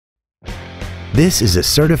This is a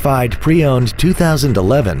certified pre-owned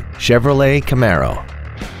 2011 Chevrolet Camaro.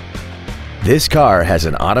 This car has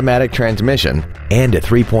an automatic transmission and a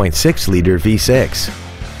 3.6-liter V6.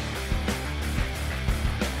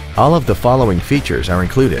 All of the following features are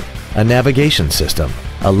included: a navigation system,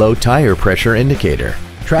 a low tire pressure indicator,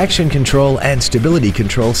 traction control and stability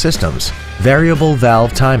control systems, variable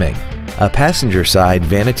valve timing, a passenger side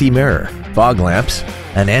vanity mirror, fog lamps,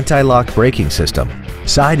 an anti-lock braking system,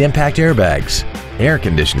 side impact airbags, air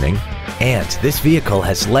conditioning, and this vehicle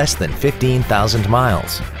has less than 15,000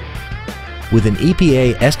 miles. With an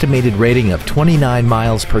EPA estimated rating of 29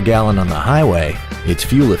 miles per gallon on the highway, its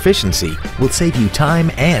fuel efficiency will save you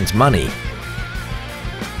time and money.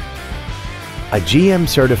 A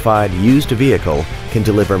GM-certified used vehicle can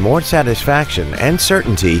deliver more satisfaction and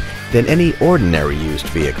certainty than any ordinary used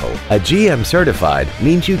vehicle. A GM-certified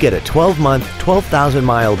means you get a 12-month,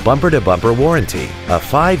 12,000-mile bumper-to-bumper warranty, a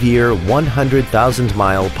 5-year,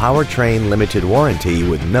 100,000-mile powertrain limited warranty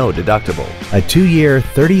with no deductible, a 2-year,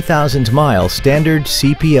 30,000-mile standard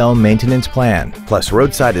CPL maintenance plan, plus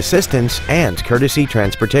roadside assistance and courtesy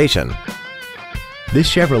transportation. This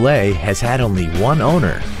Chevrolet has had only one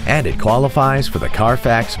owner, and it qualifies for the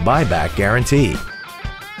Carfax buyback guarantee.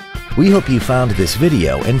 We hope you found this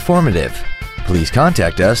video informative. Please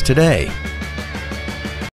contact us today.